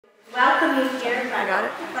Welcome you here, but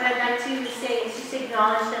what I'd like to say is just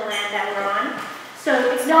acknowledge the land that we're on. So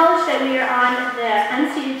acknowledge that we are on the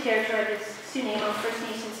unceded territory of the Sunamo First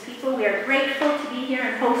Nations people. We are grateful to be here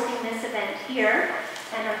and hosting this event here,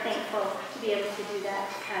 and are thankful to be able to do that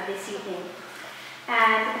this evening.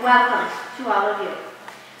 And welcome to all of you.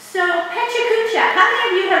 So Pecha Kucha, how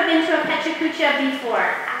many of you have been to a Pecha Kucha before?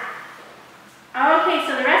 Okay,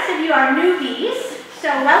 so the rest of you are newbies. So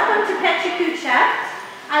welcome to Pecha Kucha.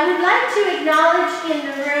 I would like to acknowledge in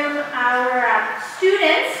the room our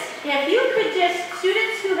students. If you could just,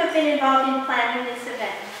 students who have been involved in planning this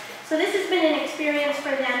event. So this has been an experience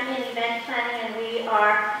for them in event planning, and we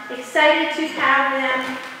are excited to have them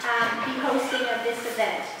be hosting of this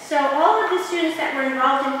event. So all of the students that were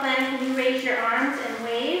involved in planning, can you raise your arms and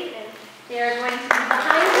wave? And they are going to be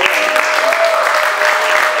behind you.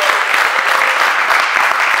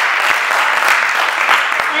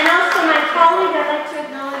 And also my colleague, I'd like to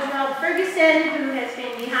acknowledge Rob Ferguson, who has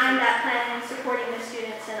been behind that plan and supporting the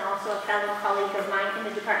students, and also a fellow colleague of mine in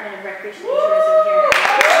the Department of Recreation and Tourism here.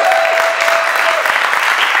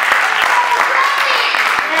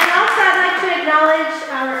 And also I'd like to acknowledge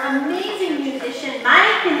our amazing musician,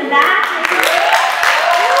 Mike, in the back.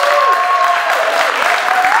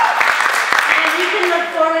 And you can look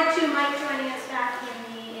forward to Mike joining us back in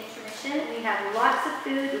the intermission. We have lots of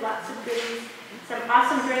food, lots of goodies, some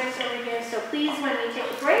awesome drinks over here, so please, when we take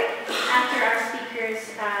a break, after our speakers,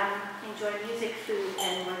 enjoy music, food,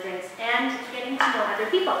 and more drinks, and getting to know other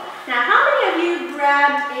people. Now, how many of you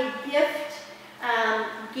grabbed a gift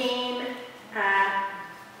game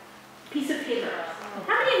piece of paper?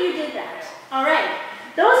 How many of you did that? All right.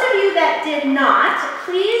 Those of you that did not,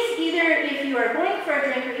 please, either if you are going for a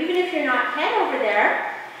drink, or even if you're not, head over there.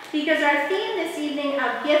 Because our theme this evening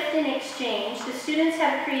of gift and exchange, the students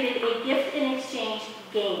have created a gift and exchange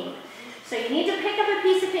game. So you need to pick up a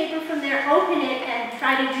piece of paper from there, open it, and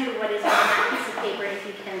try to do what is on that piece of paper if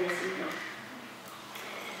you can this evening.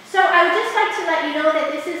 So I would just like to let you know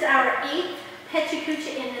that this is our 8th Pecha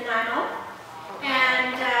Kucha in Nanaimo.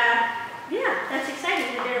 And yeah, that's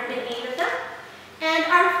exciting that there have been 8 of them. And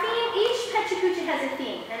our theme, each Pecha Kucha has a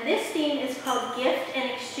theme, and this theme is called Gift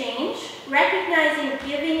and Exchange, recognizing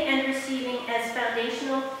giving and receiving as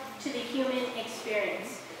foundational to the human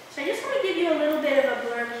experience. So I just want to give you a little bit of a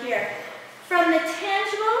blurb here. From the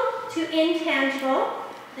tangible to intangible,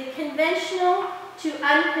 the conventional to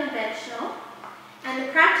unconventional, and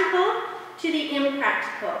the practical to the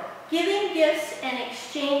impractical. Giving gifts and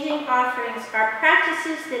exchanging offerings are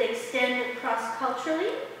practices that extend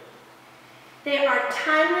cross-culturally. They are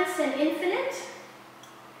timeless and infinite,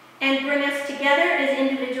 and bring us together as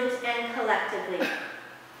individuals and collectively.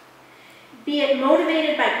 Be it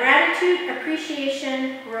motivated by gratitude,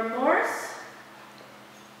 appreciation, remorse,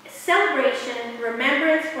 celebration,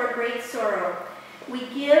 remembrance, or great sorrow, we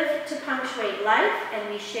give to punctuate life,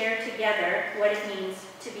 and we share together what it means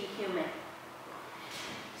to be human.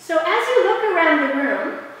 So as you look around the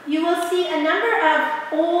room, you will see a number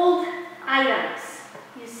of old items.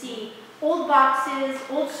 You see old boxes,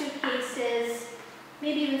 old suitcases,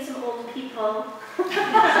 maybe even some old people.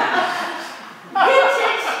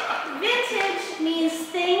 Vintage means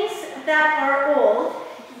things that are old,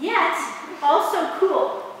 yet also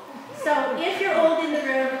cool. So if you're old in the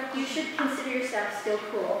room, you should consider yourself still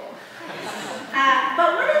cool.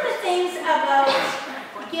 But one of the things about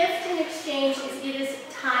gift and exchange is it is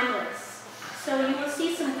timeless. So you will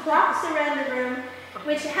see some clocks around the room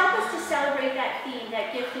which help us to celebrate that theme,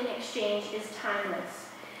 that gift and exchange is timeless.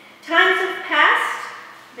 Times have passed.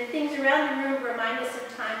 The things around the room remind us of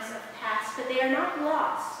times of past, but they are not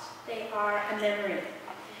lost. They are a memory.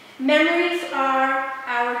 Memories are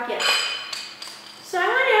our gift. So I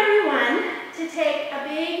want everyone to take a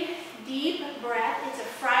big, deep breath. It's a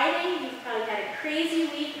Friday. You've probably had a crazy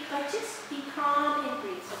week, but just be calm and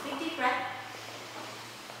breathe. So big, deep breath.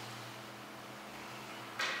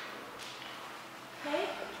 Okay?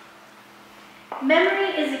 Memory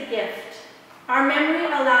is a gift. Our memory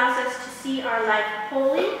allows us to see our life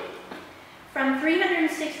wholly, from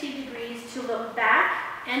 360 degrees, to look back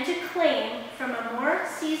and to claim from a more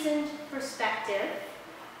seasoned perspective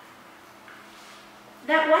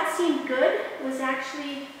that what seemed good was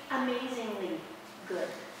actually amazingly good.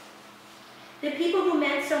 The people who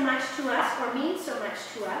meant so much to us, or mean so much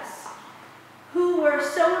to us, who were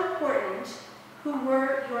so important, who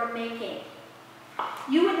were your making.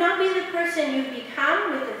 You would not be the person you've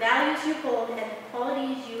become with the values you hold and the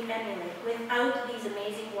qualities you emulate without these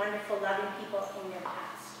amazing, wonderful, loving people in your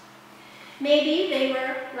past. Maybe they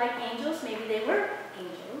were like angels, maybe they were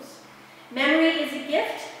angels. Memory is a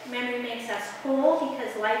gift. Memory makes us whole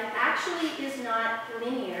because life actually is not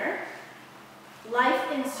linear.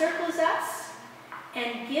 Life encircles us,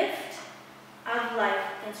 and gift of life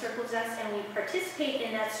encircles us, and we participate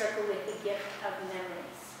in that circle with the gift of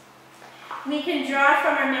memories. We can draw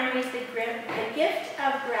from our memories the gift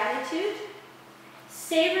of gratitude,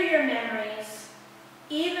 savor your memories,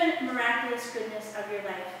 even miraculous goodness of your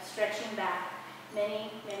life, stretching back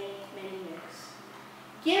many, many, many years.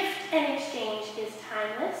 Gift and exchange is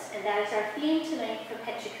timeless, and that is our theme tonight for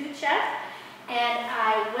Pecha Kucha. And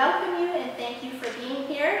I welcome you and thank you for being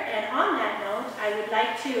here. And on that note, I would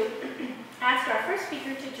like to ask our first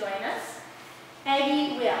speaker to join us,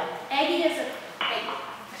 Aggie Weighill. Aggie is a...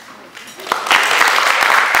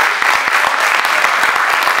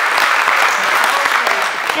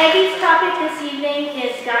 Aggie's topic this evening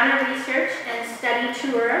is Ghana Research and Study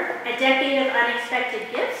Tour, A Decade of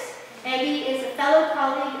Unexpected Gifts. Aggie is a fellow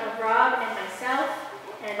colleague of Rob and myself,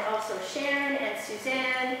 and also Sharon and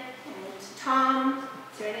Suzanne, and Tom,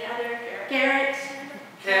 is there any other? Garrett,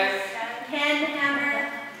 Ken Hammer,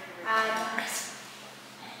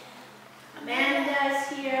 Amanda's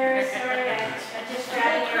here, sorry, I'm just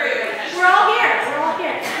grabbing everybody. We're all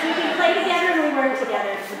here. We can play together and we work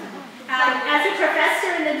together. As a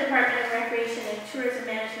professor in the Department of Recreation and Tourism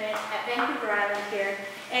Management at Vancouver Island here,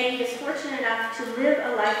 Aggie is fortunate enough to live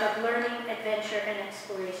a life of learning, adventure, and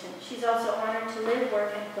exploration. She's also honored to live,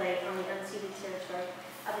 work, and play on the unceded territory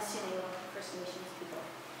of the Sunni First Nations people.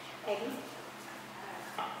 Aggie?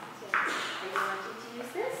 Are you wanting to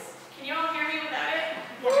use this? Can you all hear me without it?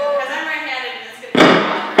 Yeah. Because I'm right-handed and it's going to be a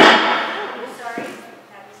I'm sorry.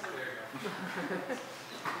 That was weird.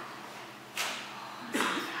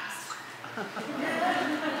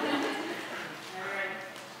 Alright.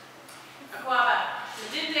 Akwaba.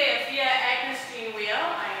 Medinde Afia Agnes Jean Weighill.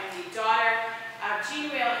 I am the daughter of Jean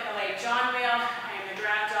Weighill and the late John Weighill. I am the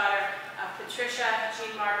granddaughter of Patricia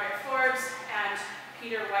Jean Margaret Forbes and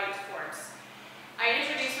Peter White Forbes. I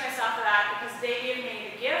introduce myself to that because they give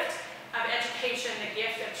me the gift of education, the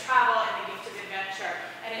gift of travel, and the gift of adventure.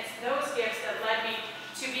 And it's those gifts that led me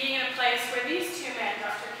to being in a place where these two men,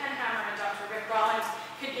 Dr. Ken Hammer and Dr. Rick Rollins,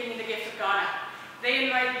 could give me the gift of Ghana. They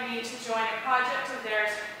invited me to join a project of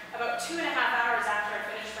theirs about 2.5 hours after I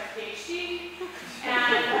finished my PhD.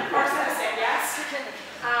 And of course I said yes.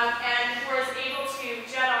 And was able to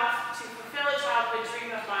jet off to fulfill a childhood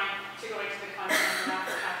dream of mine to go into the continent of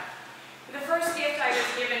Africa. The first gift I was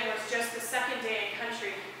given was just the second day in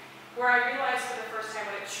country, where I realized for the first time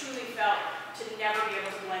what it truly felt to never be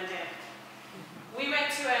able to blend in. We went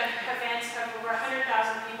to an event of over 100,000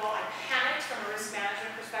 people. I panicked from a risk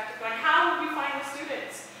management perspective, going, how would we find the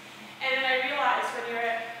students? And then I realized when you're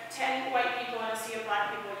at 10 white people and a sea of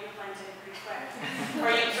black people, you blend in pretty quick. Or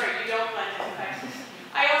you don't blend in quick.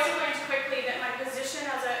 I also learned quickly that my position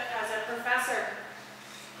as a professor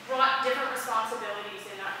brought different responsibilities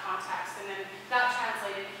in that context, and then that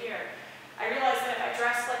translated here. I realized that if I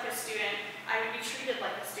dressed like a student, I would be treated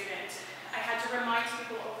like a student. I had to remind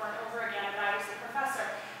people over and over again that I was the professor.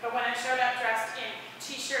 But when I showed up dressed in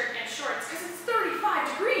t-shirt and shorts, because it's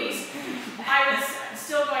 35 degrees, I was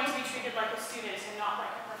still going to be treated like a student and not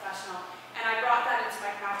like a professional. And I brought that into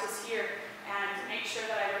my practice here and make sure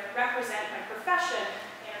that I represent my profession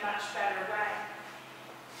in a much better way.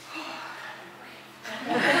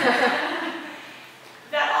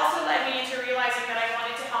 That also led me into realizing that I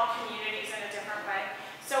wanted to help communities in a different way.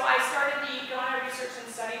 So I started the Ghana Research and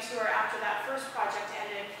Study Tour after that first project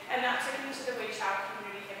ended, and that took me to the Weighill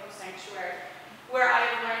Community Hippo Sanctuary, where I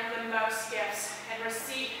have learned the most gifts and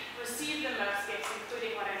received the most gifts,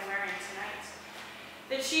 including what I'm wearing tonight.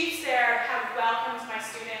 The chiefs there have welcomed my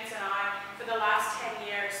students and I for the last 10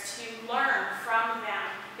 years to learn from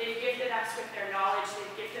them. They've gifted us with their knowledge,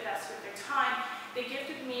 they've gifted us with their time, they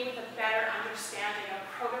gifted me with a better understanding of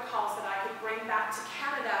protocols that I could bring back to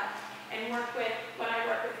Canada and work with when I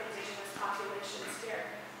work with Indigenous populations here.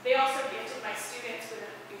 They also gifted my students with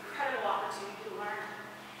an incredible opportunity to learn.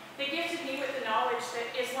 They gifted me with the knowledge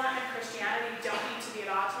that Islam and Christianity don't need to be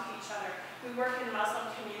at odds with each other. We work in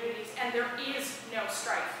Muslim communities, and there is no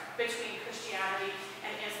strife between Christianity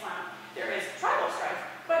and Islam. There is tribal strife,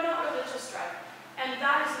 but not religious strife. And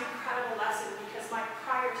that is an incredible lesson because my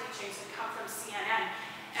prior teachings had come from CNN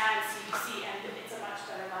and CBC, and it's a much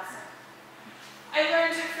better lesson. I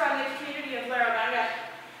learned from the community of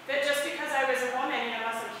Larabanga that just because I was a woman in a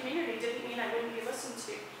Muslim community didn't mean I wouldn't be listened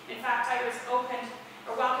to. In fact, I was welcomed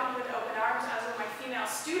with open arms, as were my female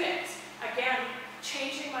students, again,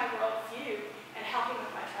 changing my worldview and helping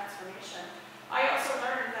with my transformation. I also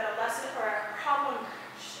learned that a problem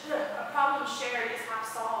shared is half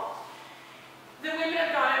solved. The women of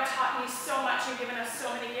God have taught me so much and given us so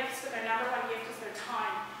many gifts, but their number one gift is their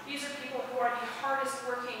time. These are people who are the hardest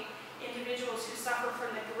working individuals individuals who suffer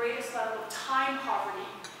from the greatest level of time poverty,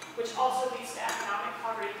 which also leads to economic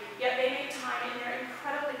poverty, yet they make time in their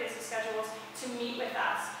incredibly busy schedules to meet with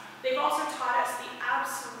us. They've also taught us the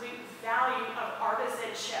absolute value of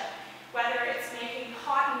artisanship, whether it's making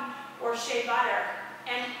cotton or shea butter,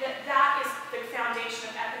 and that is the foundation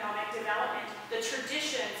of economic development, the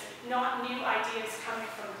traditions, not new ideas coming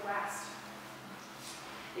from the West.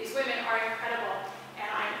 These women are incredible, and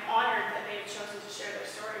I'm honored that they've chosen to share their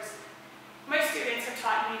stories. My students have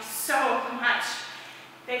taught me so much.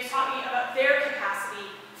 They've taught me about their capacity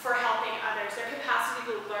for helping others, their capacity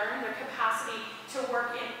to learn, their capacity to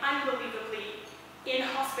work in unbelievably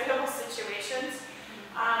inhospitable situations.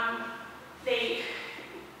 They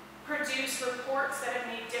produce reports that have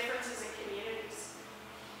made differences in communities.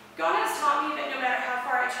 God has taught me that no matter how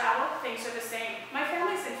far I travel, things are the same. My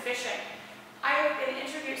family's in fishing. I have been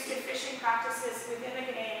introduced to fishing practices within the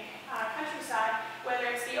Canadian countryside, whether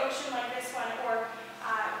it's the ocean like this one or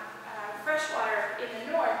freshwater in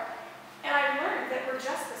the north, and I've learned that we're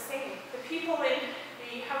just the same. The people in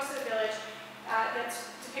the house of the village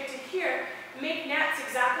that's depicted here make nets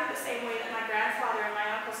exactly the same way that my grandfather and my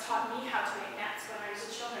uncles taught me how to make nets when I was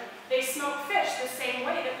a children. They smoke fish the same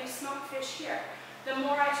way that we smoke fish here. The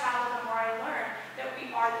more I travel, the more I learn that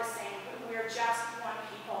we are the same, that we are just one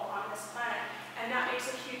people on this planet. And that makes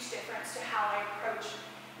a huge difference to how I approach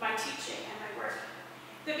my teaching and my work.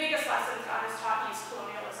 The biggest lesson God has taught me is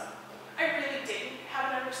colonialism. I really didn't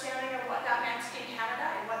have an understanding of what that meant in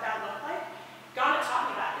Canada and what that looked like. God had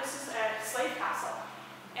taught me that. This is a slave castle.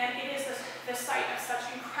 And it is the site of such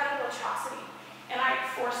incredible atrocity. And I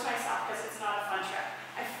force myself, because it's not a fun trip,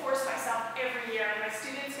 I force myself every year, and my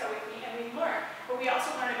students go with me, and we learn. But we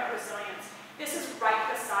also learn about resilience. This is right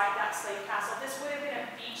beside that slave castle. This would have been a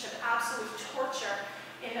beach of absolute torture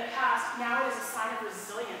in the past. Now it is a sign of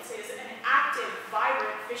resilience. It is an active,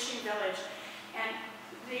 vibrant fishing village. And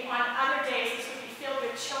on other days, this would be filled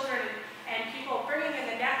with children and people bringing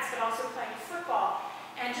in the nets, but also playing football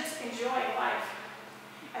and just enjoying life.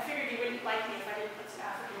 I figured you wouldn't like me if I didn't put some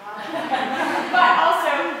African love. But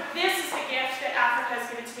also, this is the gift that Africa has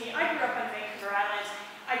given to me. I grew up on Vancouver Island.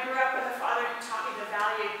 I grew up with a father who taught me the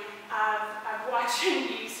value of watching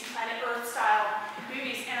these Planet Earth-style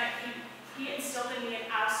movies, and he instilled in me an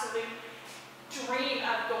absolute dream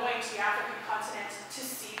of going to the African continent to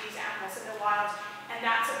see these animals in the wild. And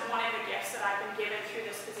that's one of the gifts that I've been given through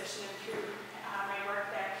this position and through my work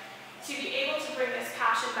there. To be able to bring this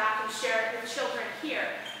passion back and share it with children here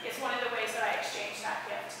is one of the ways that I exchange that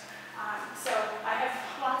gift. So I have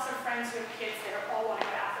lots of friends with kids